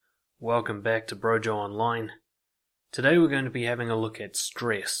Welcome back to Brojo Online. Today we're going to be having a look at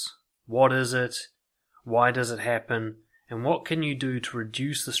stress. What is it? Why does it happen? And what can you do to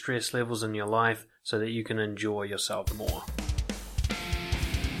reduce the stress levels in your life so that you can enjoy yourself more?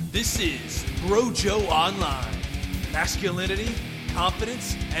 This is Brojo Online. Masculinity,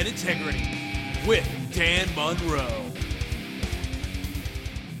 confidence, and integrity with Dan Monroe.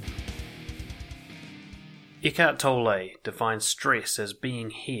 Eckhart Tolle defines stress as being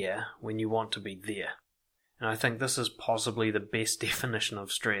here when you want to be there. And I think this is possibly the best definition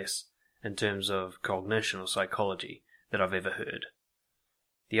of stress in terms of cognition or psychology that I've ever heard.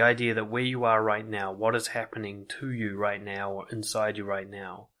 The idea that where you are right now, what is happening to you right now or inside you right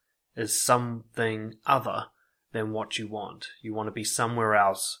now, is something other than what you want. You want to be somewhere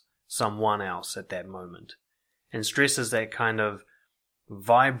else, someone else at that moment. And stress is that kind of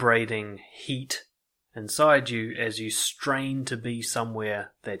vibrating heat inside you as you strain to be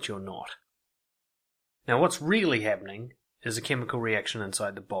somewhere that you're not. Now what's really happening is a chemical reaction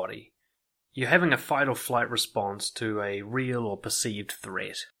inside the body. You're having a fight or flight response to a real or perceived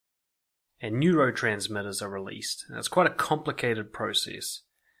threat. And neurotransmitters are released. Now, it's quite a complicated process,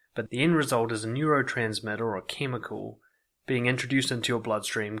 but the end result is a neurotransmitter or chemical being introduced into your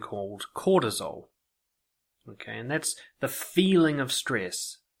bloodstream called cortisol. Okay, and that's the feeling of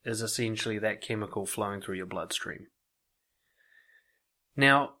stress is essentially that chemical flowing through your bloodstream.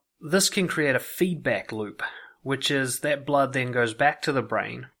 Now, this can create a feedback loop, which is that blood then goes back to the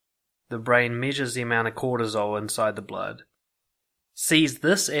brain. The brain measures the amount of cortisol inside the blood, sees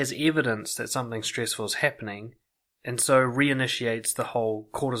this as evidence that something stressful is happening, and so reinitiates the whole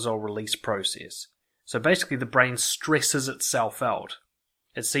cortisol release process. So basically the brain stresses itself out.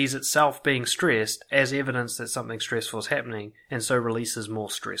 It sees itself being stressed as evidence that something stressful is happening, and so releases more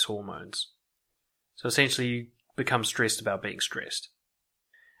stress hormones. So essentially you become stressed about being stressed.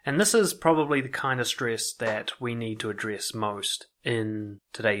 And this is probably the kind of stress that we need to address most in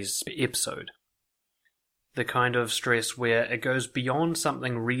today's episode. The kind of stress where it goes beyond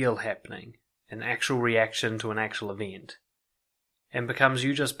something real happening, an actual reaction to an actual event, and becomes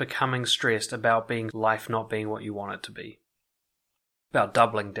you just becoming stressed about life not being what you want it to be. About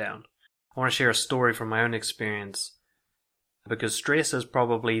doubling down. I want to share a story from my own experience because stress is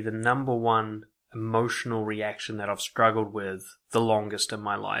probably the number one emotional reaction that I've struggled with the longest in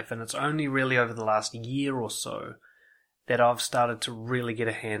my life, and it's only really over the last year or so that I've started to really get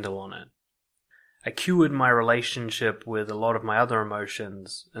a handle on it. I cured my relationship with a lot of my other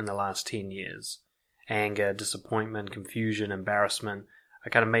emotions in the last 10 years. Anger, disappointment, confusion, embarrassment. I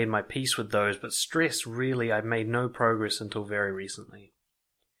kind of made my peace with those, but stress really, I made no progress until very recently.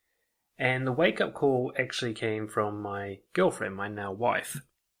 And the wake-up call actually came from my girlfriend, my now wife.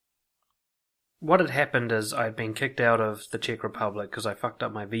 What had happened is I'd been kicked out of the Czech Republic because I fucked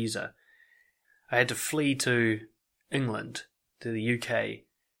up my visa. I had to flee to England, to the UK,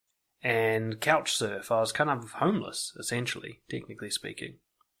 and couch surf. I was kind of homeless, essentially, technically speaking.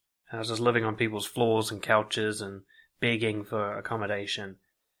 I was just living on people's floors and couches and begging for accommodation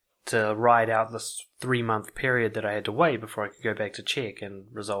to ride out this 3-month period that I had to wait before I could go back to Czech and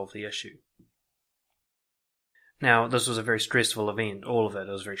resolve the issue. Now, this was a very stressful event, all of it.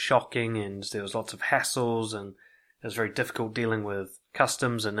 It was very shocking, and there was lots of hassles, and it was very difficult dealing with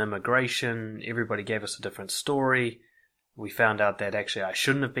customs and immigration. Everybody gave us a different story. We found out that actually I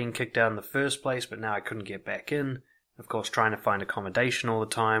shouldn't have been kicked out in the first place, but now I couldn't get back in. Of course, trying to find accommodation all the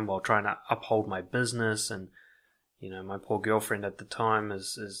time while trying to uphold my business, and my poor girlfriend at the time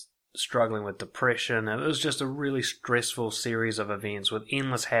is struggling with depression. It was just a really stressful series of events with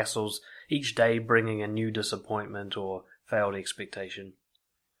endless hassles, each day bringing a new disappointment or failed expectation.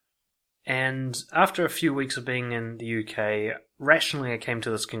 And after a few weeks of being in the UK, rationally I came to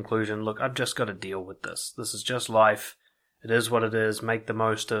this conclusion, look, I've just got to deal with this. This is just life. It is what it is. Make the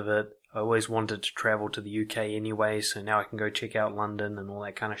most of it. I always wanted to travel to the UK anyway, so now I can go check out London and all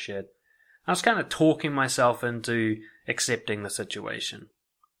that kind of shit. I was kind of talking myself into accepting the situation.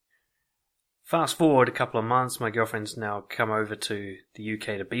 Fast forward a couple of months, my girlfriend's now come over to the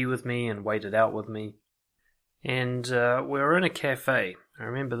UK to be with me and wait it out with me. And we were in a cafe. I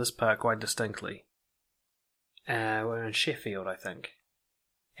remember this part quite distinctly. We were in Sheffield, I think.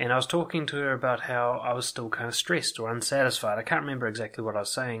 And I was talking to her about how I was still kind of stressed or unsatisfied. I can't remember exactly what I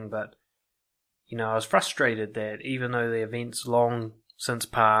was saying, but I was frustrated that even though the event's long since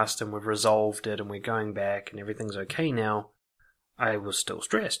passed and we've resolved it and we're going back and everything's okay now, I was still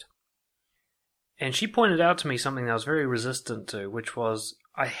stressed. And she pointed out to me something that I was very resistant to, which was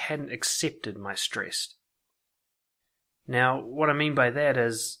I hadn't accepted my stress. Now, what I mean by that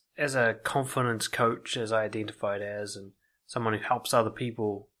is, as a confidence coach, as I identified as, and someone who helps other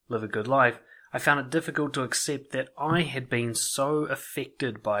people live a good life, I found it difficult to accept that I had been so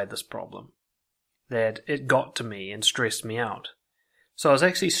affected by this problem that it got to me and stressed me out. So I was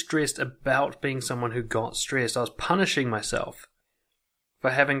actually stressed about being someone who got stressed. I was punishing myself for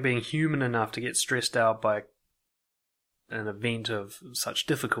having been human enough to get stressed out by an event of such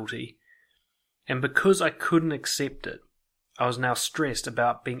difficulty. And because I couldn't accept it, I was now stressed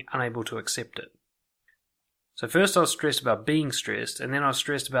about being unable to accept it. So first I was stressed about being stressed, and then I was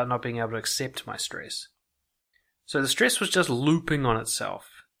stressed about not being able to accept my stress. So the stress was just looping on itself.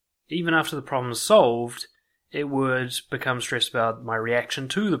 Even after the problem was solved, it would become stressed about my reaction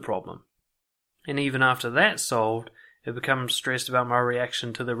to the problem. And even after that solved, it becomes stressed about my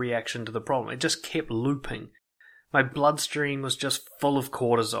reaction to the problem. It just kept looping. My bloodstream was just full of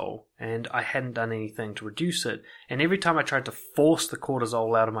cortisol, and I hadn't done anything to reduce it. And every time I tried to force the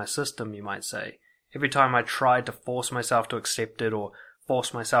cortisol out of my system, you might say, every time I tried to force myself to accept it or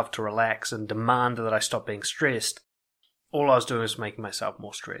force myself to relax and demand that I stop being stressed, all I was doing was making myself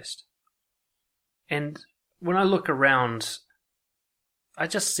more stressed. And when I look around, I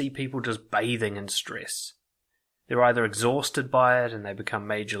just see people just bathing in stress. They're either exhausted by it and they become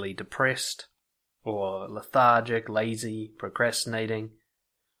majorly depressed, or lethargic, lazy, procrastinating,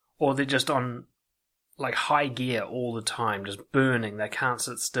 or they're just on like high gear all the time, just burning. They can't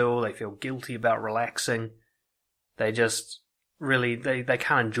sit still, they feel guilty about relaxing. They just really, they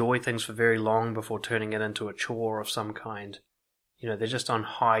can't enjoy things for very long before turning it into a chore of some kind. You know, they're just on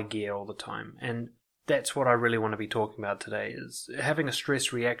high gear all the time. And that's what I really want to be talking about today, is having a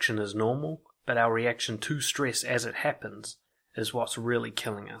stress reaction is normal, but our reaction to stress as it happens is what's really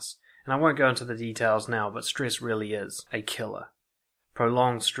killing us. And I won't go into the details now, but stress really is a killer.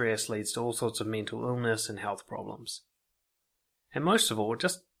 Prolonged stress leads to all sorts of mental illness and health problems. And most of all,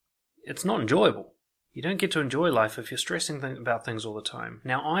 it's not enjoyable. You don't get to enjoy life if you're stressing about things all the time.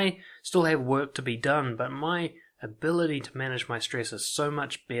 Now, I still have work to be done, but my ability to manage my stress is so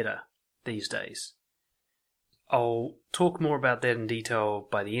much better these days. I'll talk more about that in detail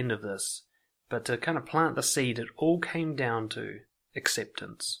by the end of this, but to kind of plant the seed, it all came down to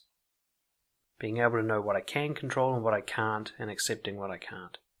acceptance. Being able to know what I can control and what I can't, and accepting what I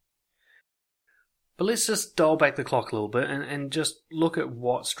can't. But let's just dial back the clock a little bit and just look at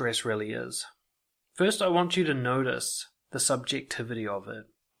what stress really is. First, I want you to notice the subjectivity of it.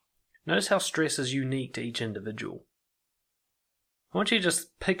 Notice how stress is unique to each individual. I want you to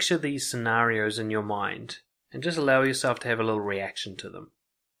just picture these scenarios in your mind and just allow yourself to have a little reaction to them.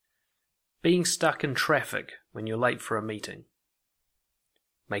 Being stuck in traffic when you're late for a meeting.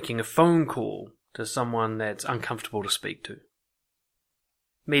 Making a phone call to someone that's uncomfortable to speak to.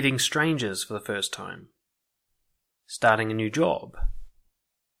 Meeting strangers for the first time. Starting a new job.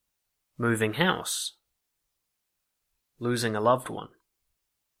 Moving house. Losing a loved one.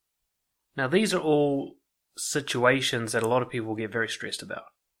 Now these are all situations that a lot of people get very stressed about.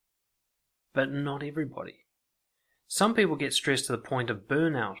 But not everybody. Some people get stressed to the point of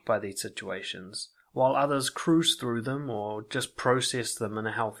burnout by these situations, while others cruise through them or just process them in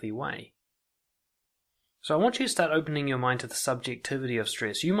a healthy way. So I want you to start opening your mind to the subjectivity of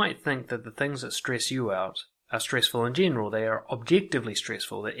stress. You might think that the things that stress you out are stressful in general. They are objectively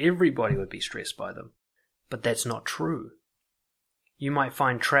stressful, that everybody would be stressed by them. But that's not true. You might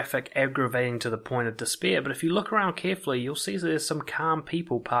find traffic aggravating to the point of despair, but if you look around carefully, you'll see that there's some calm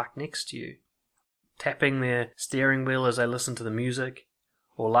people parked next to you, tapping their steering wheel as they listen to the music,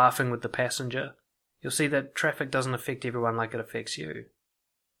 or laughing with the passenger. You'll see that traffic doesn't affect everyone like it affects you.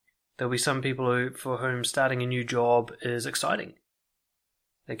 There'll be some people for whom starting a new job is exciting.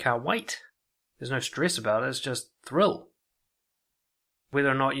 They can't wait. There's no stress about it, it's just thrill. Whether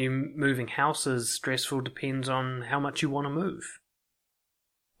or not you moving house is stressful depends on how much you want to move,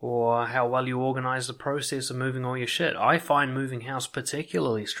 or how well you organize the process of moving all your shit. I find moving house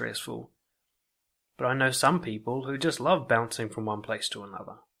particularly stressful, but I know some people who just love bouncing from one place to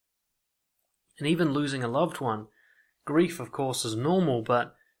another. And even losing a loved one, grief of course is normal,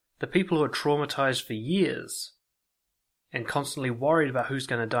 but the people who are traumatized for years and constantly worried about who's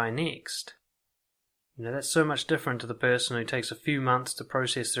going to die next, that's so much different to the person who takes a few months to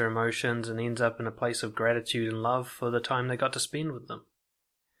process their emotions and ends up in a place of gratitude and love for the time they got to spend with them.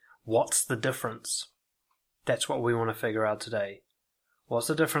 What's the difference? That's what we want to figure out today. What's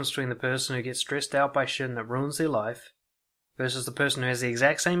the difference between the person who gets stressed out by shit that ruins their life versus the person who has the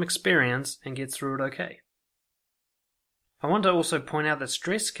exact same experience and gets through it okay? I want to also point out that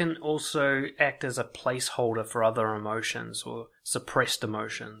stress can also act as a placeholder for other emotions or suppressed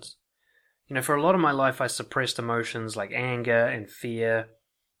emotions. For a lot of my life I suppressed emotions like anger and fear,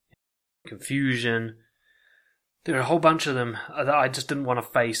 confusion, There are a whole bunch of them that I just didn't want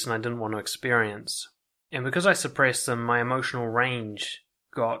to face and I didn't want to experience. And because I suppressed them, my emotional range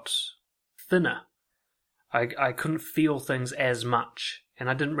got thinner. I couldn't feel things as much, and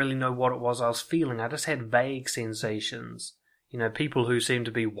I didn't really know what it was I was feeling. I just had vague sensations. People who seem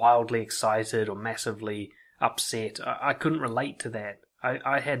to be wildly excited or massively upset, I couldn't relate to that.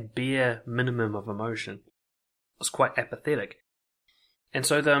 I had bare minimum of emotion. I was quite apathetic. And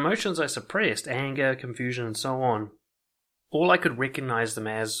so the emotions I suppressed, anger, confusion, and so on, all I could recognize them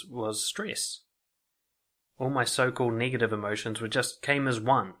as was stress. All my so-called negative emotions came as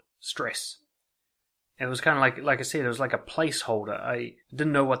one, stress. It was kind of like I said, it was like a placeholder. I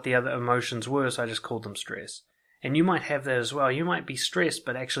didn't know what the other emotions were, so I just called them stress. And you might have that as well. You might be stressed,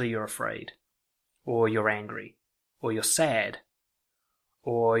 but actually you're afraid. Or you're angry. Or you're sad.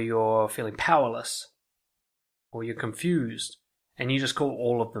 Or you're feeling powerless. Or you're confused. And you just call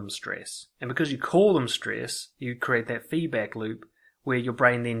all of them stress. And because you call them stress, you create that feedback loop where your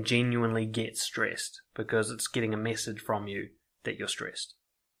brain then genuinely gets stressed because it's getting a message from you that you're stressed.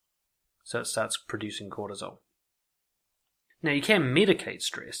 So it starts producing cortisol. Now you can medicate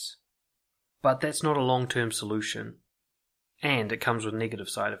stress, but that's not a long-term solution, and it comes with negative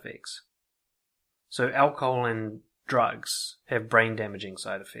side effects. So alcohol and drugs have brain-damaging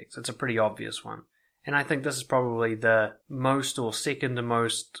side effects. It's a pretty obvious one. And I think this is probably the most or second to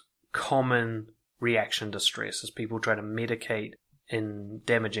most common reaction to stress, as people try to medicate in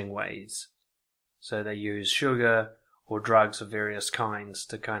damaging ways. So they use sugar or drugs of various kinds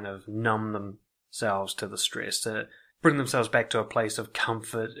to kind of numb themselves to the stress, to bring themselves back to a place of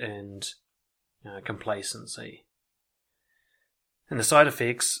comfort and complacency. And the side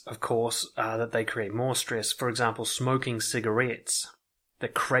effects, of course, are that they create more stress. For example, smoking cigarettes. The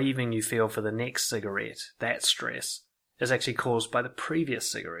craving you feel for the next cigarette, that stress, is actually caused by the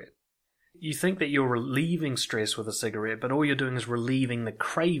previous cigarette. You think that you're relieving stress with a cigarette, but all you're doing is relieving the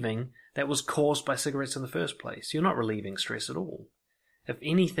craving that was caused by cigarettes in the first place. You're not relieving stress at all. If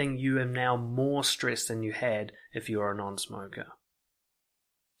anything, you are now more stressed than you had if you are a non-smoker.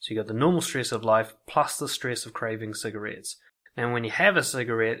 So you got the normal stress of life plus the stress of craving cigarettes. Now when you have a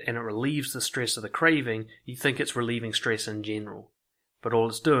cigarette and it relieves the stress of the craving, you think it's relieving stress in general. But all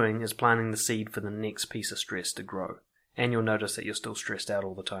it's doing is planting the seed for the next piece of stress to grow. And you'll notice that you're still stressed out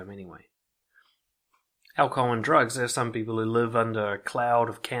all the time anyway. Alcohol and drugs, there are some people who live under a cloud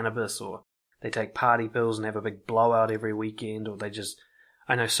of cannabis, or they take party pills and have a big blowout every weekend, or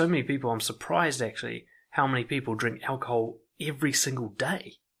I know so many people, I'm surprised actually how many people drink alcohol every single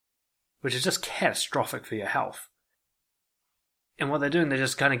day, which is just catastrophic for your health. And what they're doing, they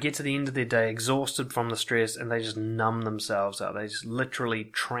just kind of get to the end of their day exhausted from the stress and they just numb themselves out. They just literally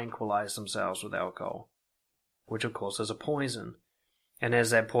tranquilize themselves with alcohol, which of course is a poison. And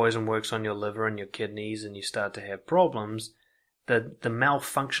as that poison works on your liver and your kidneys and you start to have problems, the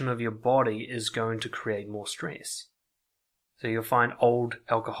malfunction of your body is going to create more stress. So you'll find old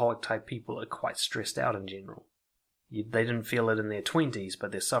alcoholic type people are quite stressed out in general. They didn't feel it in their 20s,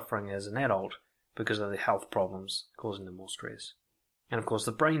 but they're suffering as an adult because of their health problems causing them more stress. And of course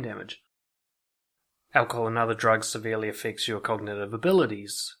the brain damage. Alcohol and other drugs severely affects your cognitive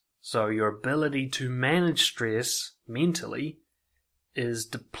abilities. So your ability to manage stress mentally is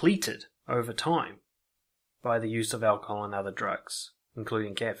depleted over time by the use of alcohol and other drugs,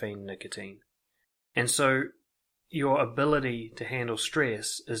 including caffeine and nicotine. And so your ability to handle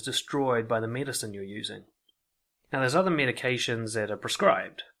stress is destroyed by the medicine you're using. Now there's other medications that are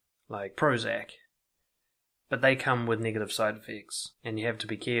prescribed, like Prozac, but they come with negative side effects, and you have to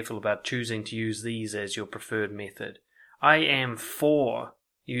be careful about choosing to use these as your preferred method. I am for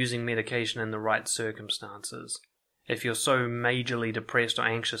using medication in the right circumstances. If you're so majorly depressed or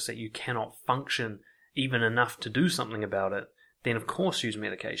anxious that you cannot function even enough to do something about it, then of course use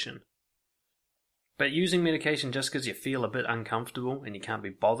medication. But using medication just because you feel a bit uncomfortable and you can't be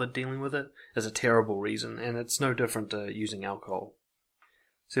bothered dealing with it is a terrible reason, and it's no different to using alcohol.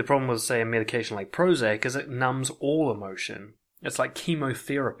 See, the problem with, say, a medication like Prozac is it numbs all emotion. It's like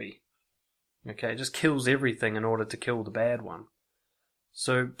chemotherapy. Okay, it just kills everything in order to kill the bad one.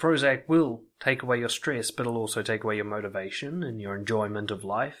 So Prozac will take away your stress, but it'll also take away your motivation and your enjoyment of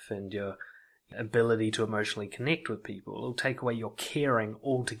life and your ability to emotionally connect with people. It'll take away your caring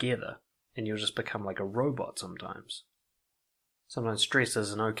altogether, and you'll just become like a robot sometimes. Sometimes stress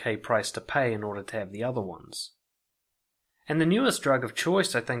is an okay price to pay in order to have the other ones. And the newest drug of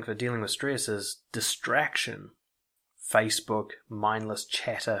choice, I think, for dealing with stress is distraction. Facebook, mindless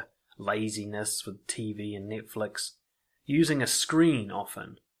chatter, laziness with TV and Netflix. Using a screen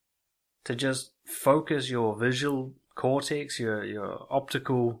often to just focus your visual cortex, your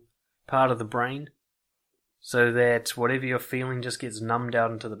optical part of the brain, so that whatever you're feeling just gets numbed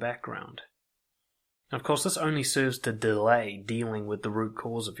out into the background. And of course, this only serves to delay dealing with the root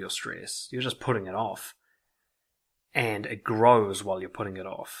cause of your stress. You're just putting it off. And it grows while you're putting it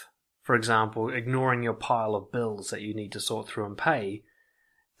off. For example, ignoring your pile of bills that you need to sort through and pay.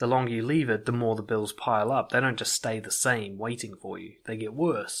 The longer you leave it, the more the bills pile up. They don't just stay the same waiting for you. They get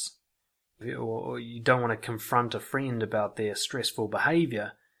worse. Or you don't want to confront a friend about their stressful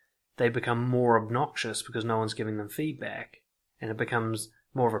behavior. They become more obnoxious because no one's giving them feedback. And it becomes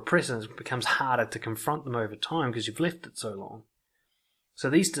more of a precedent. It becomes harder to confront them over time because you've left it so long. So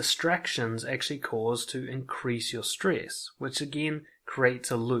these distractions actually cause to increase your stress, which again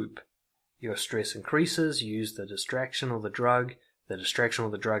creates a loop. Your stress increases, you use the distraction or the drug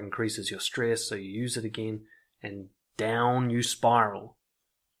increases your stress, so you use it again, and down you spiral.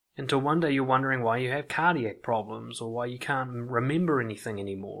 Until one day you're wondering why you have cardiac problems, or why you can't remember anything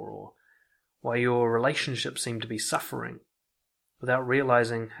anymore, or why your relationships seem to be suffering, without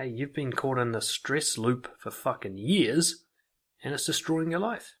realizing, hey, you've been caught in the stress loop for fucking years, and it's destroying your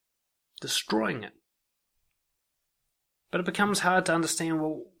life. Destroying it. But it becomes hard to understand,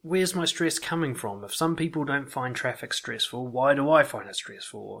 well, where's my stress coming from? If some people don't find traffic stressful, why do I find it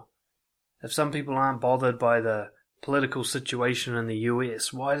stressful? If some people aren't bothered by the political situation in the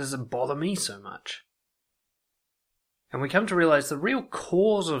US, why does it bother me so much? And we come to realize the real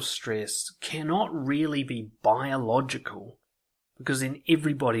cause of stress cannot really be biological, because then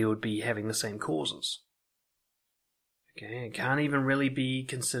everybody would be having the same causes. Okay, it can't even really be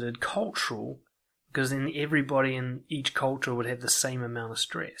considered cultural, because then everybody in each culture would have the same amount of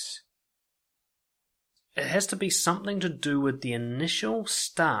stress. It has to be something to do with the initial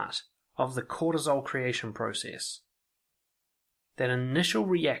start of the cortisol creation process. That initial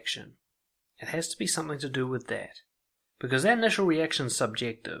reaction, it has to be something to do with that. Because that initial reaction is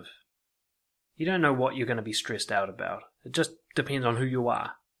subjective. You don't know what you're going to be stressed out about. It just depends on who you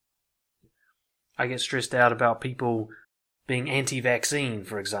are. I get stressed out about people being anti-vaccine,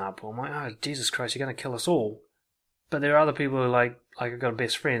 for example. I'm like, oh, Jesus Christ, you're going to kill us all. But there are other people who are like I've got a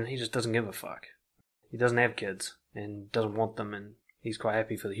best friend, he just doesn't give a fuck. He doesn't have kids, and doesn't want them, and he's quite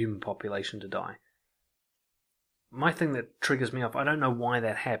happy for the human population to die. My thing that triggers me off, I don't know why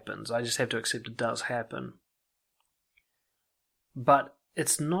that happens, I just have to accept it does happen. But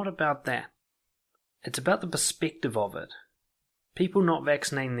it's not about that. It's about the perspective of it. People not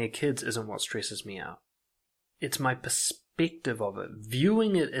vaccinating their kids isn't what stresses me out. It's my perspective of it,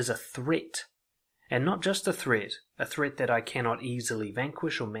 viewing it as a threat. And not just a threat that I cannot easily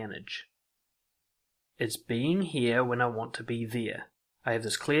vanquish or manage. It's being here when I want to be there. I have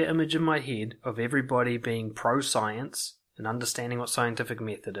this clear image in my head of everybody being pro-science and understanding what scientific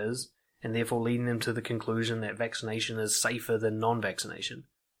method is, and therefore leading them to the conclusion that vaccination is safer than non-vaccination.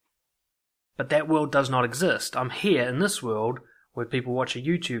 But that world does not exist. I'm here in this world where people watch a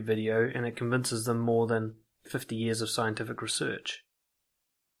YouTube video and it convinces them more than 50 years of scientific research.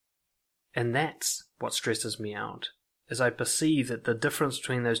 And that's what stresses me out, as I perceive that the difference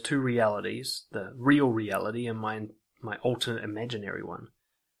between those two realities, the real reality and my alternate imaginary one,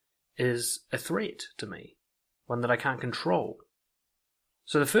 is a threat to me, one that I can't control.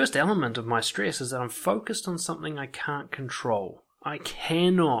 So the first element of my stress is that I'm focused on something I can't control. I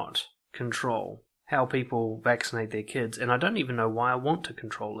cannot control how people vaccinate their kids, and I don't even know why I want to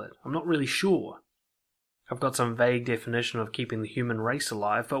control it. I'm not really sure. I've got some vague definition of keeping the human race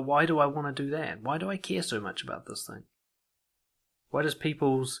alive, but why do I want to do that? Why do I care so much about this thing? Why does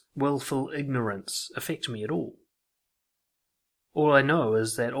people's willful ignorance affect me at all? All I know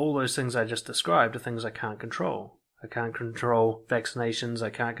is that all those things I just described are things I can't control. I can't control vaccinations, I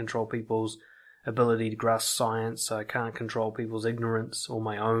can't control people's ability to grasp science, I can't control people's ignorance or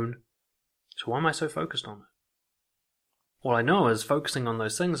my own. So why am I so focused on it? All I know is focusing on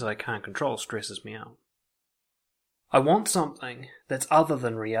those things that I can't control stresses me out. I want something that's other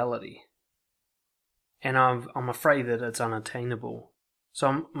than reality. And I'm afraid that it's unattainable.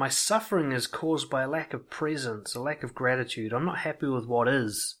 So my suffering is caused by a lack of presence, a lack of gratitude. I'm not happy with what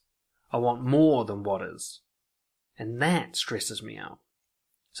is. I want more than what is. And that stresses me out.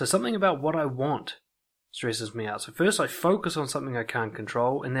 So something about what I want stresses me out. So first I focus on something I can't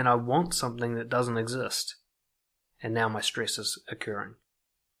control, and then I want something that doesn't exist. And now my stress is occurring.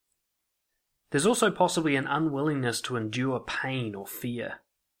 There's also possibly an unwillingness to endure pain or fear.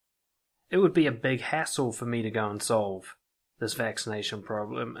 It would be a big hassle for me to go and solve this vaccination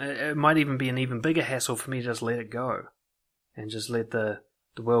problem. It might even be an even bigger hassle for me to just let it go. And just let the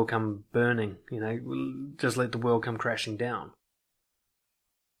world come burning, just let the world come crashing down.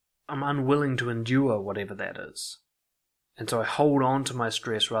 I'm unwilling to endure whatever that is. And so I hold on to my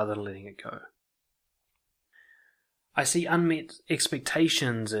stress rather than letting it go. I see unmet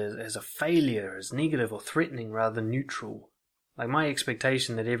expectations as a failure, as negative or threatening rather than neutral. Like my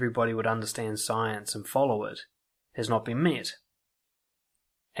expectation that everybody would understand science and follow it has not been met.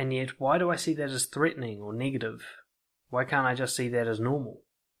 And yet, why do I see that as threatening or negative? Why can't I just see that as normal?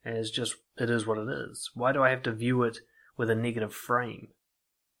 As just, it is what it is. Why do I have to view it with a negative frame?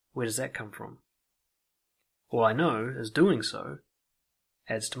 Where does that come from? All I know is doing so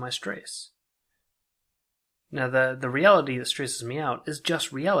adds to my stress. Now, the reality that stresses me out is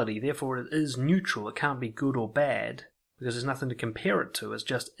just reality, therefore it is neutral. It can't be good or bad, because there's nothing to compare it to, it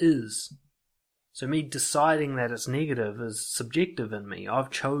just is. So me deciding that it's negative is subjective in me. I've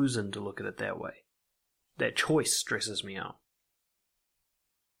chosen to look at it that way. That choice stresses me out.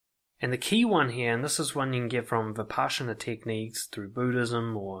 And the key one here, and this is one you can get from Vipassana techniques through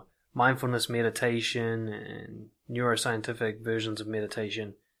Buddhism or mindfulness meditation and neuroscientific versions of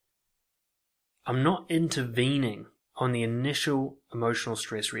meditation, I'm not intervening on the initial emotional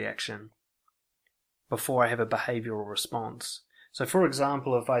stress reaction before I have a behavioral response. So for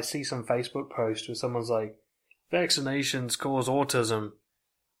example, if I see some Facebook post where someone's like, vaccinations cause autism,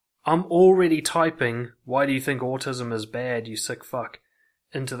 I'm already typing, why do you think autism is bad, you sick fuck,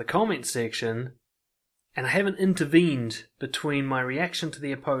 into the comment section, and I haven't intervened between my reaction to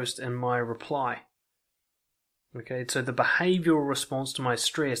their post and my reply. Okay, so the behavioral response to my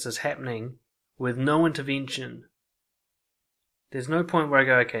stress is happening with no intervention. There's no point where I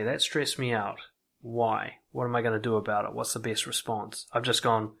go, okay, that stressed me out. Why? What am I going to do about it? What's the best response? I've just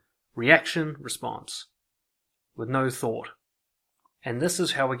gone reaction, response, with no thought. And this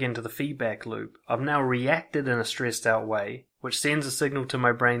is how we get into the feedback loop. I've now reacted in a stressed out way, which sends a signal to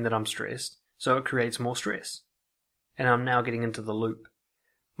my brain that I'm stressed, so it creates more stress. And I'm now getting into the loop.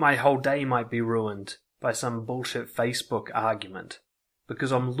 My whole day might be ruined by some bullshit Facebook argument,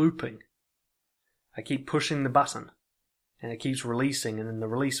 because I'm looping. I keep pushing the button, and it keeps releasing, and then the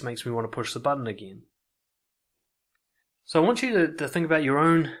release makes me want to push the button again. So I want you to think about your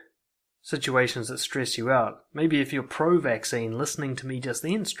own situations that stress you out. Maybe if you're pro-vaccine, listening to me just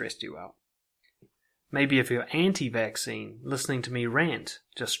then stressed you out. Maybe if you're anti-vaccine, listening to me rant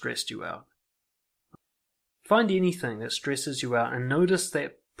just stressed you out. Find anything that stresses you out and notice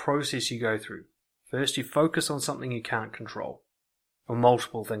that process you go through. First, you focus on something you can't control, or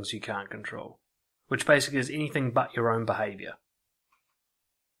multiple things you can't control, which basically is anything but your own behavior.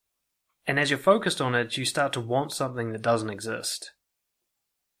 And as you're focused on it, you start to want something that doesn't exist.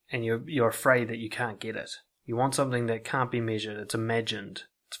 And you're afraid that you can't get it. You want something that can't be measured, it's imagined,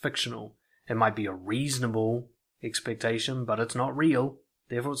 it's fictional. It might be a reasonable expectation, but it's not real,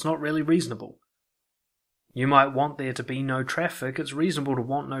 therefore it's not really reasonable. You might want there to be no traffic, it's reasonable to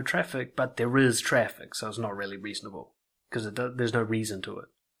want no traffic, but there is traffic, so it's not really reasonable, because there's no reason to it.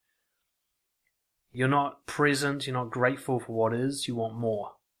 You're not present, you're not grateful for what is, you want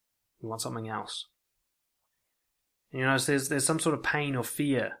more. You want something else. And you notice there's some sort of pain or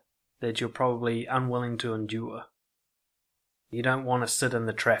fear that you're probably unwilling to endure. You don't want to sit in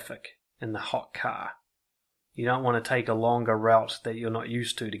the traffic, in the hot car. You don't want to take a longer route that you're not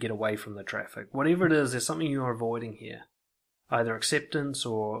used to get away from the traffic. Whatever it is, there's something you're avoiding here. Either acceptance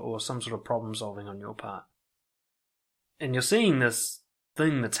or some sort of problem solving on your part. And you're seeing this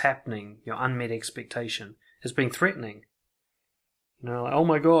thing that's happening, your unmet expectation, as being threatening. You know, like, oh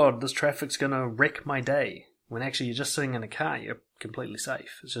my god, this traffic's going to wreck my day. When actually you're just sitting in a car, you're completely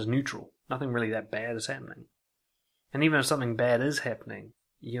safe. It's just neutral. Nothing really that bad is happening. And even if something bad is happening,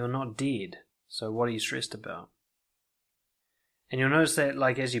 you're not dead. So what are you stressed about? And you'll notice that,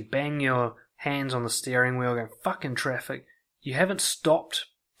 like, as you bang your hands on the steering wheel going, fucking traffic, you haven't stopped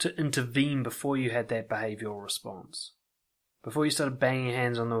to intervene before you had that behavioral response. Before you started banging your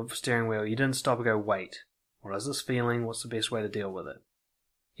hands on the steering wheel, you didn't stop and go, wait, what is this feeling? What's the best way to deal with it?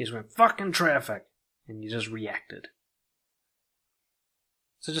 You just went, fucking traffic, and you just reacted.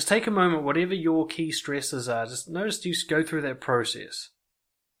 So just take a moment, whatever your key stresses are, just notice you go through that process.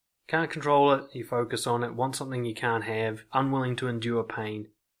 Can't control it, you focus on it, want something you can't have, unwilling to endure pain,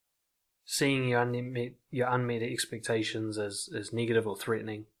 seeing your unmet expectations as negative or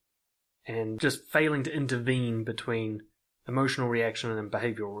threatening, and just failing to intervene between emotional reaction and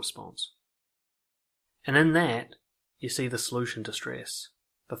behavioral response. And in that, you see the solution to stress,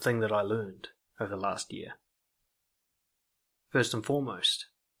 the thing that I learned over the last year. First and foremost,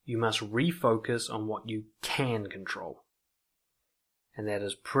 you must refocus on what you can control. And that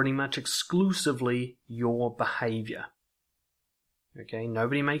is pretty much exclusively your behavior. Okay,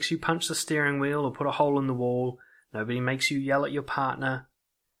 nobody makes you punch the steering wheel or put a hole in the wall. Nobody makes you yell at your partner.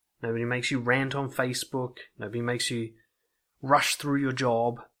 Nobody makes you rant on Facebook. Nobody makes you rush through your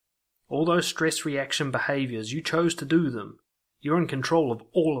job. All those stress reaction behaviors, you chose to do them. You're in control of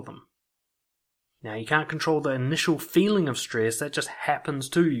all of them. Now, you can't control the initial feeling of stress. That just happens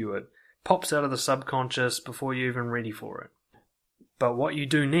to you. It pops out of the subconscious before you're even ready for it. But what you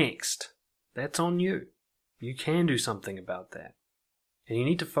do next, that's on you. You can do something about that. And you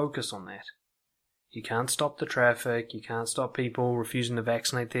need to focus on that. You can't stop the traffic. You can't stop people refusing to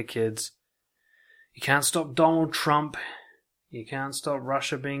vaccinate their kids. You can't stop Donald Trump. You can't stop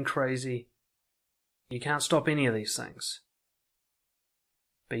Russia being crazy. You can't stop any of these things.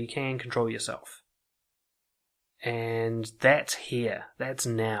 But you can control yourself. And that's here. That's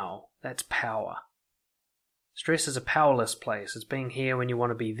now. That's power. Stress is a powerless place. It's being here when you want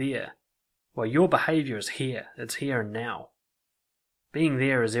to be there. Well, your behavior is here. It's here and now. Being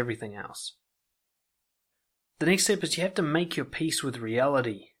there is everything else. The next step is you have to make your peace with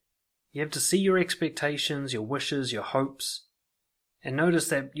reality. You have to see your expectations, your wishes, your hopes, and notice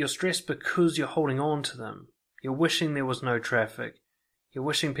that you're stressed because you're holding on to them. You're wishing there was no traffic. You're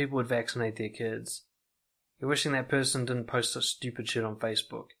wishing people would vaccinate their kids. You're wishing that person didn't post such stupid shit on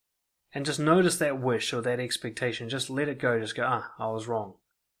Facebook. And just notice that wish or that expectation. Just let it go. Just go, I was wrong.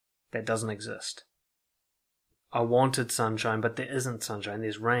 That doesn't exist. I wanted sunshine, but there isn't sunshine.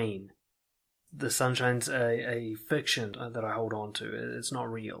 There's rain. The sunshine's a fiction that I hold on to. It's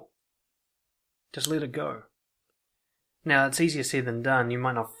not real. Just let it go. Now, it's easier said than done. You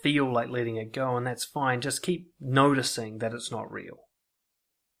might not feel like letting it go, and that's fine. Just keep noticing that it's not real.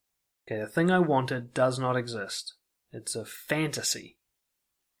 Okay, the thing I wanted does not exist. It's a fantasy.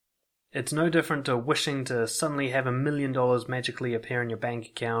 It's no different to wishing to suddenly have $1 million magically appear in your bank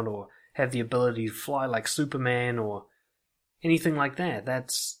account, or have the ability to fly like Superman, or anything like that.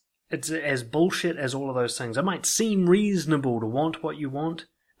 It's as bullshit as all of those things. It might seem reasonable to want what you want,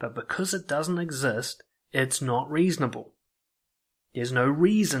 but because it doesn't exist, it's not reasonable. There's no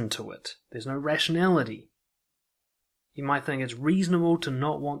reason to it. There's no rationality. You might think it's reasonable to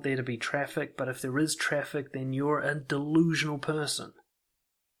not want there to be traffic, but if there is traffic, then you're a delusional person.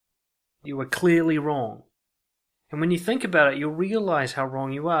 You were clearly wrong. And when you think about it, you'll realize how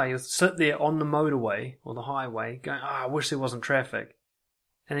wrong you are. You'll sit there on the motorway or the highway going, I wish there wasn't traffic.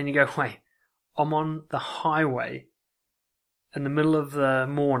 And then you go, wait, I'm on the highway in the middle of the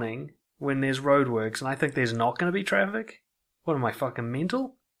morning when there's roadworks and I think there's not going to be traffic? What am I, fucking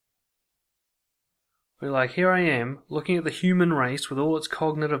mental? We're like, here I am, looking at the human race with all its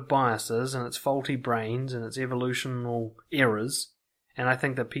cognitive biases and its faulty brains and its evolutional errors, and I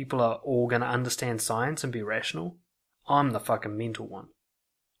think that people are all going to understand science and be rational. I'm the fucking mental one.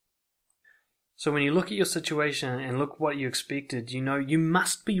 So when you look at your situation and look what you expected, you know you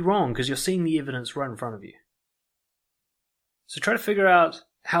must be wrong because you're seeing the evidence right in front of you. So try to figure out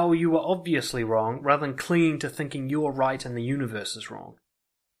how you were obviously wrong rather than clinging to thinking you're right and the universe is wrong.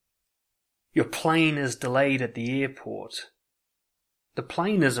 Your plane is delayed at the airport. The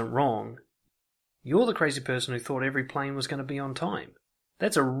plane isn't wrong. You're the crazy person who thought every plane was going to be on time.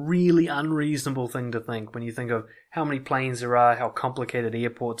 That's a really unreasonable thing to think when you think of how many planes there are, how complicated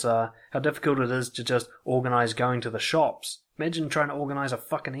airports are, how difficult it is to just organise going to the shops. Imagine trying to organise a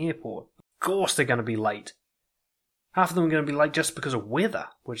fucking airport. Of course they're going to be late. Half of them are going to be late just because of weather,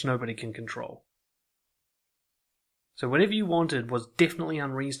 which nobody can control. So whatever you wanted was definitely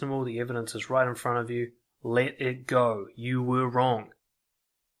unreasonable. The evidence is right in front of you. Let it go. You were wrong.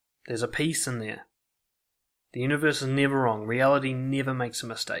 There's a peace in there. The universe is never wrong. Reality never makes a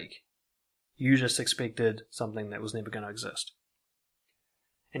mistake. You just expected something that was never going to exist.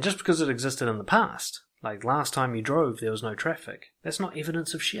 And just because it existed in the past, like last time you drove there was no traffic, that's not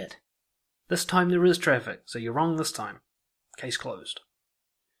evidence of shit. This time there is traffic, so you're wrong this time. Case closed.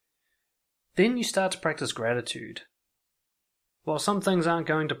 Then you start to practice gratitude. While some things aren't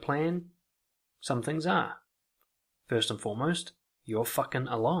going to plan, some things are. First and foremost, you're fucking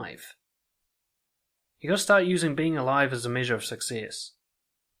alive. You gotta start using being alive as a measure of success.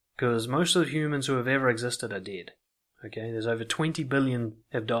 Because most of the humans who have ever existed are dead. Okay, there's over 20 billion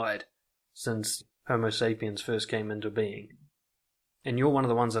have died since Homo sapiens first came into being. And you're one of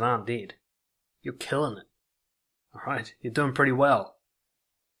the ones that aren't dead. You're killing it. Alright, you're doing pretty well.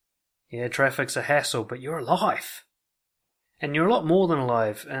 Yeah, traffic's a hassle, but you're alive. And you're a lot more than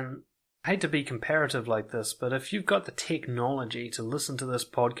alive, and I hate to be comparative like this, but if you've got the technology to listen to this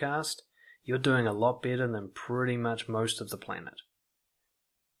podcast, you're doing a lot better than pretty much most of the planet.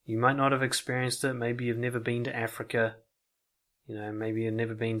 You might not have experienced it, maybe you've never been to Africa, maybe you've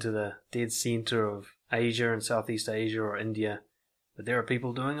never been to the dead center of Asia and Southeast Asia or India, but there are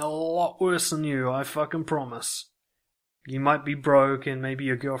people doing a lot worse than you, I fucking promise. You might be broke and maybe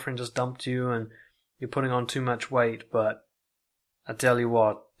your girlfriend just dumped you and you're putting on too much weight, but I tell you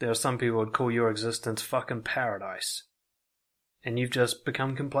what, there are some people who would call your existence fucking paradise. And you've just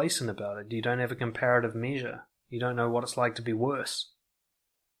become complacent about it. You don't have a comparative measure. You don't know what it's like to be worse.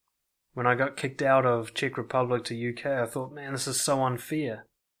 When I got kicked out of Czech Republic to UK, I thought, man, this is so unfair.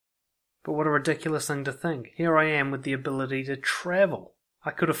 But what a ridiculous thing to think. Here I am with the ability to travel.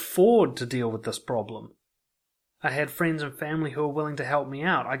 I could afford to deal with this problem. I had friends and family who were willing to help me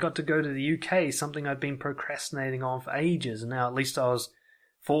out. I got to go to the UK, something I'd been procrastinating on for ages, and now at least I was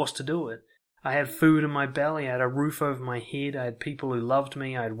forced to do it. I had food in my belly, I had a roof over my head, I had people who loved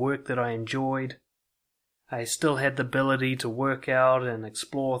me, I had work that I enjoyed. I still had the ability to work out and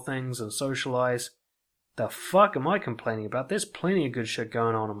explore things and socialize. The fuck am I complaining about? There's plenty of good shit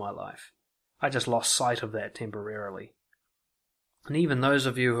going on in my life. I just lost sight of that temporarily. And even those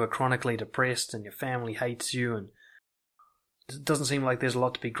of you who are chronically depressed and your family hates you and it doesn't seem like there's a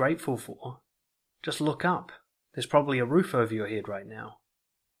lot to be grateful for, just look up. There's probably a roof over your head right now.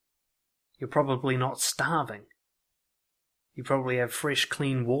 You're probably not starving. You probably have fresh,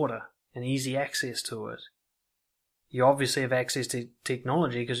 clean water and easy access to it. You obviously have access to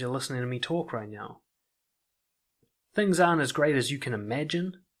technology because you're listening to me talk right now. Things aren't as great as you can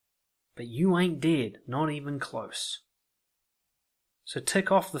imagine, but you ain't dead, not even close. So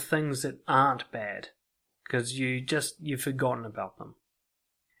tick off the things that aren't bad, because you've forgotten about them.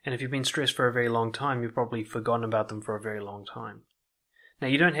 And if you've been stressed for a very long time, you've probably forgotten about them for a very long time. Now,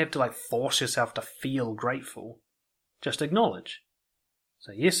 you don't have to force yourself to feel grateful. Just acknowledge.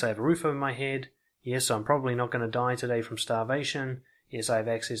 So yes, I have a roof over my head. Yes, I'm probably not going to die today from starvation. Yes, I have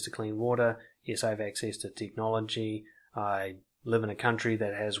access to clean water. Yes, I have access to technology. I live in a country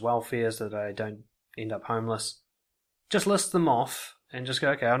that has welfare so that I don't end up homeless. Just list them off and just go,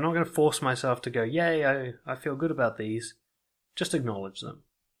 okay, I'm not going to force myself to go, yay, I feel good about these. Just acknowledge them.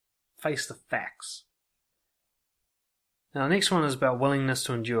 Face the facts. Now, the next one is about willingness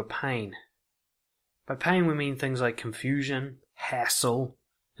to endure pain. By pain, we mean things like confusion, hassle,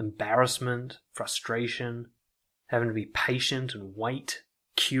 embarrassment, frustration, having to be patient and wait,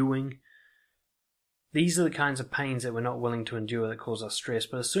 queuing. These are the kinds of pains that we're not willing to endure that cause us stress,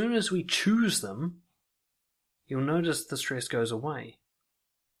 but as soon as we choose them, you'll notice the stress goes away.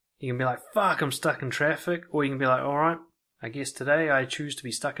 You can be like, fuck, I'm stuck in traffic, or you can be like, alright, I guess today I choose to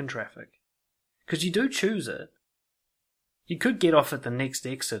be stuck in traffic. Because you do choose it. You could get off at the next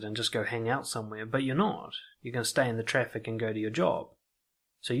exit and just go hang out somewhere, but you're not. You're going to stay in the traffic and go to your job.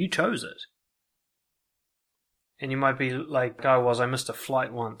 So you chose it. And you might be like I was. I missed a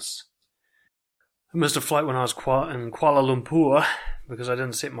flight once. I missed a flight when I was in Kuala Lumpur because I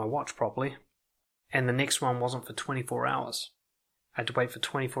didn't set my watch properly. And the next one wasn't for 24 hours. I had to wait for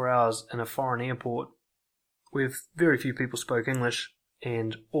 24 hours in a foreign airport where very few people spoke English,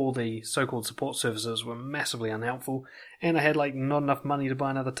 and all the so-called support services were massively unhelpful, and I had not enough money to buy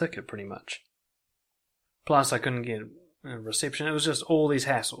another ticket, pretty much. Plus, I couldn't get a reception. It was just all these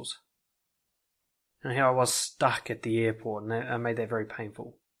hassles. And here I was stuck at the airport, and I made that very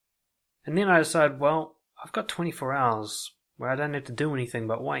painful. And then I decided, well, I've got 24 hours where I don't have to do anything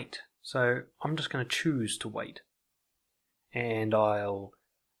but wait, so I'm just going to choose to wait. And I'll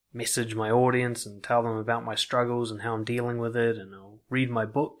message my audience and tell them about my struggles and how I'm dealing with it, and I'll read my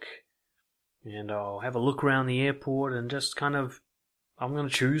book, and I'll have a look around the airport and just I'm going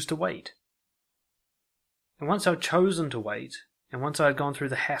to choose to wait. And once I'd chosen to wait, and once I'd gone through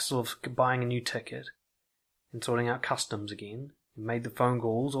the hassle of buying a new ticket and sorting out customs again, and made the phone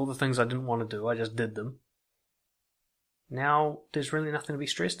calls, all the things I didn't want to do, I just did them. Now there's really nothing to be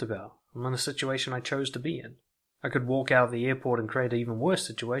stressed about. I'm in a situation I chose to be in. I could walk out of the airport and create an even worse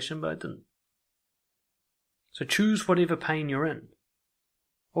situation, but I didn't. So choose whatever pain you're in.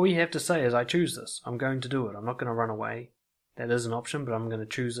 All you have to say is, I choose this. I'm going to do it. I'm not going to run away. That is an option, but I'm going to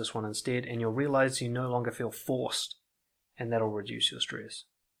choose this one instead, and you'll realize you no longer feel forced, and that'll reduce your stress.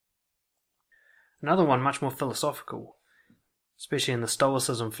 Another one, much more philosophical, especially in the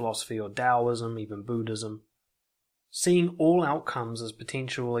Stoicism philosophy or Taoism, even Buddhism, seeing all outcomes as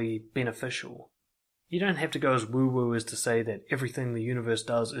potentially beneficial. You don't have to go as woo-woo as to say that everything the universe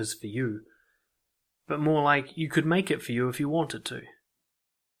does is for you, but more like you could make it for you if you wanted to.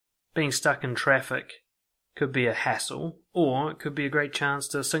 Being stuck in traffic could be a hassle, or it could be a great chance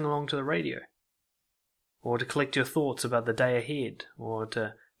to sing along to the radio, or to collect your thoughts about the day ahead, or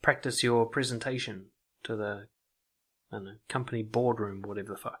to practice your presentation to the company boardroom, whatever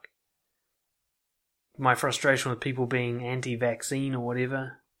the fuck. My frustration with people being anti-vaccine or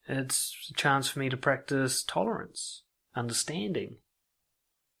whatever, it's a chance for me to practice tolerance, understanding.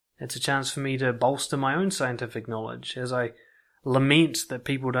 It's a chance for me to bolster my own scientific knowledge. As I lament that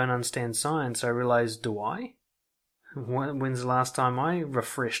people don't understand science, I realize, do I? When's the last time I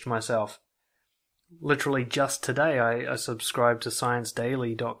refreshed myself? Literally just today I subscribed to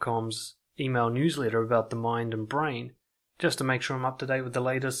ScienceDaily.com's email newsletter about the mind and brain, just to make sure I'm up to date with the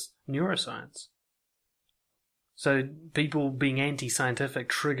latest neuroscience. So people being anti-scientific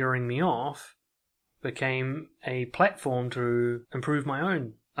triggering me off became a platform to improve my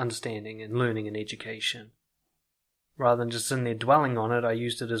own understanding and learning and education. Rather than just sitting there dwelling on it, I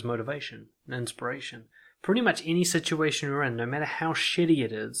used it as motivation and inspiration. Pretty much any situation you're in, no matter how shitty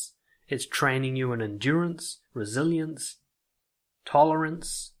it is, it's training you in endurance, resilience,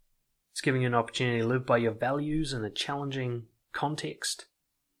 tolerance. It's giving you an opportunity to live by your values in a challenging context.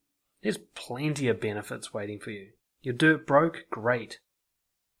 There's plenty of benefits waiting for you. You're dirt broke? Great.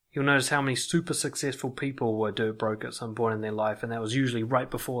 You'll notice how many super successful people were dirt broke at some point in their life, and that was usually right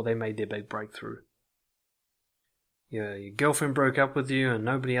before they made their big breakthrough. Your girlfriend broke up with you and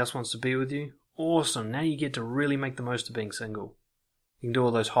nobody else wants to be with you? Awesome, now you get to really make the most of being single. You can do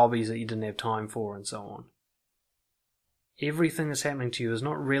all those hobbies that you didn't have time for and so on. Everything that's happening to you is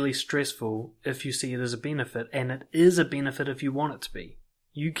not really stressful if you see it as a benefit, and it is a benefit if you want it to be.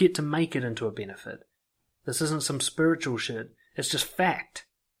 You get to make it into a benefit. This isn't some spiritual shit, it's just fact.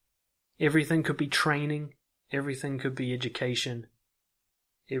 Everything could be training, everything could be education,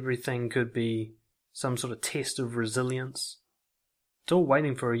 everything could be some sort of test of resilience. It's all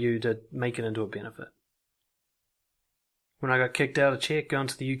waiting for you to make it into a benefit. When I got kicked out of Czech, going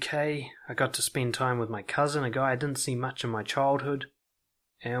to the UK, I got to spend time with my cousin, a guy I didn't see much in my childhood,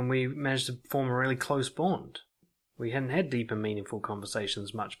 and we managed to form a really close bond. We hadn't had deep and meaningful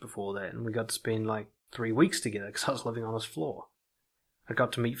conversations much before that, and we got to spend like 3 weeks together because I was living on his floor. I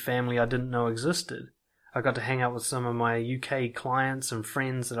got to meet family I didn't know existed. I got to hang out with some of my UK clients and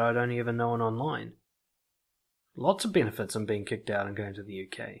friends that I'd only ever known online. Lots of benefits in being kicked out and going to the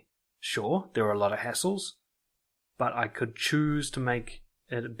UK. Sure, there were a lot of hassles, but I could choose to make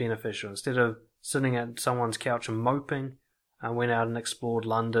it beneficial. Instead of sitting at someone's couch and moping, I went out and explored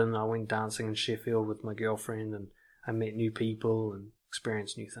London. I went dancing in Sheffield with my girlfriend, and I met new people and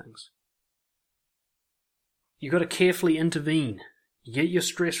experienced new things. You got to carefully intervene. You get your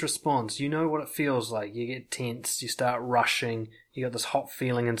stress response. You know what it feels like. You get tense. You start rushing. You got this hot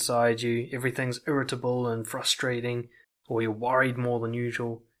feeling inside you. Everything's irritable and frustrating. Or you're worried more than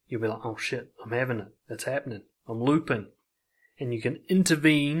usual. You'll be like, oh shit, I'm having it. It's happening. I'm looping. And you can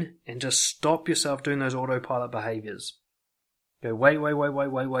intervene and just stop yourself doing those autopilot behaviors. Go,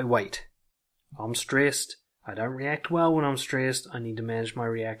 wait. I'm stressed. I don't react well when I'm stressed. I need to manage my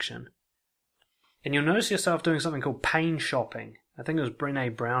reaction. And you'll notice yourself doing something called pain shopping. I think it was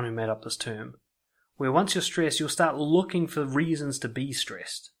Brené Brown who made up this term. Where once you're stressed, you'll start looking for reasons to be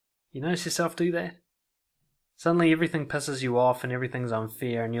stressed. You notice yourself do that? Suddenly everything pisses you off and everything's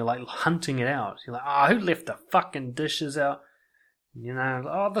unfair and you're like hunting it out. You're like, oh, who left the fucking dishes out? You know,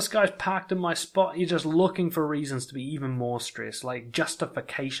 oh, this guy's parked in my spot. You're just looking for reasons to be even more stressed, like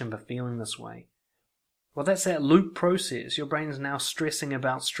justification for feeling this way. Well, that's that loop process. Your brain is now stressing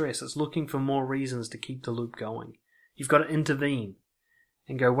about stress. It's looking for more reasons to keep the loop going. You've got to intervene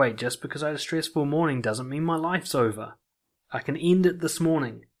and go, wait, just because I had a stressful morning doesn't mean my life's over. I can end it this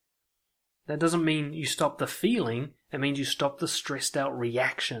morning. That doesn't mean you stop the feeling. It means you stop the stressed out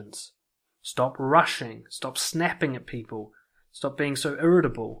reactions. Stop rushing. Stop snapping at people. Stop being so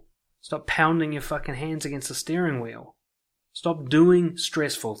irritable. Stop pounding your fucking hands against the steering wheel. Stop doing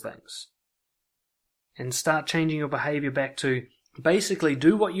stressful things. And start changing your behavior back to basically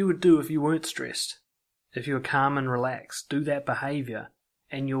do what you would do if you weren't stressed. If you were calm and relaxed, do that behavior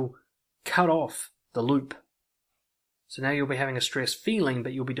and you'll cut off the loop. So now you'll be having a stress feeling,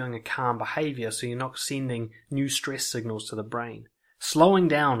 but you'll be doing a calm behavior, so you're not sending new stress signals to the brain. Slowing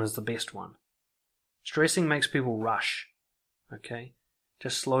down is the best one. Stressing makes people rush. Okay?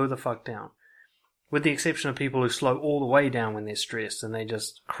 Just slow the fuck down. With the exception of people who slow all the way down when they're stressed and they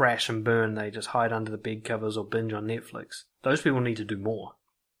just crash and burn, they just hide under the bed covers or binge on Netflix. Those people need to do more.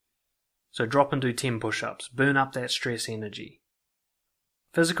 So drop and do 10 push-ups. Burn up that stress energy.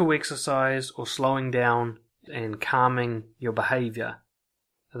 Physical exercise or slowing down and calming your behavior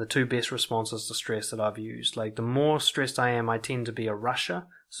are the two best responses to stress that I've used. Like, the more stressed I am, I tend to be a rusher.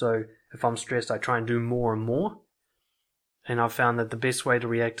 So if I'm stressed, I try and do more and more. And I've found that the best way to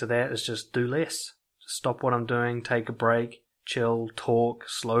react to that is just do less. Just stop what I'm doing, take a break, chill, talk,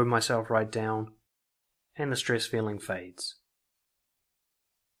 slow myself right down, and the stress feeling fades.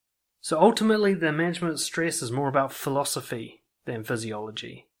 So ultimately, the management of stress is more about philosophy than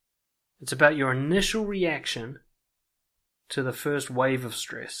physiology. It's about your initial reaction to the first wave of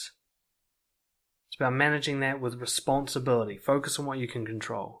stress. It's about managing that with responsibility. Focus on what you can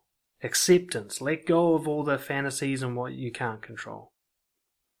control. Acceptance. Let go of all the fantasies and what you can't control.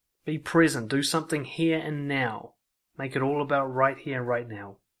 Be present. Do something here and now. Make it all about right here and right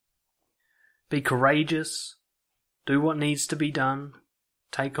now. Be courageous. Do what needs to be done.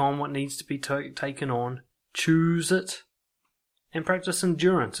 Take on what needs to be taken on. Choose it. And practice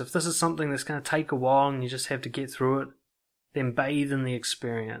endurance. If this is something that's going to take a while and you just have to get through it, then bathe in the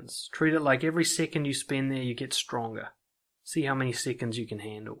experience. Treat it like every second you spend there you get stronger. See how many seconds you can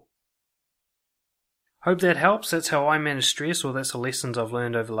handle. Hope that helps. That's how I manage stress, or that's the lessons I've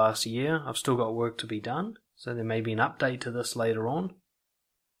learned over the last year. I've still got work to be done, so there may be an update to this later on.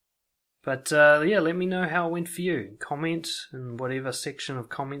 But let me know how it went for you. Comment in whatever section of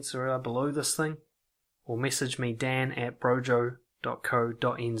comments are below this thing, or message me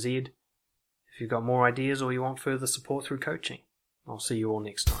dan@brojo.co.nz if you've got more ideas or you want further support through coaching. I'll see you all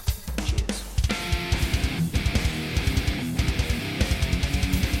next time.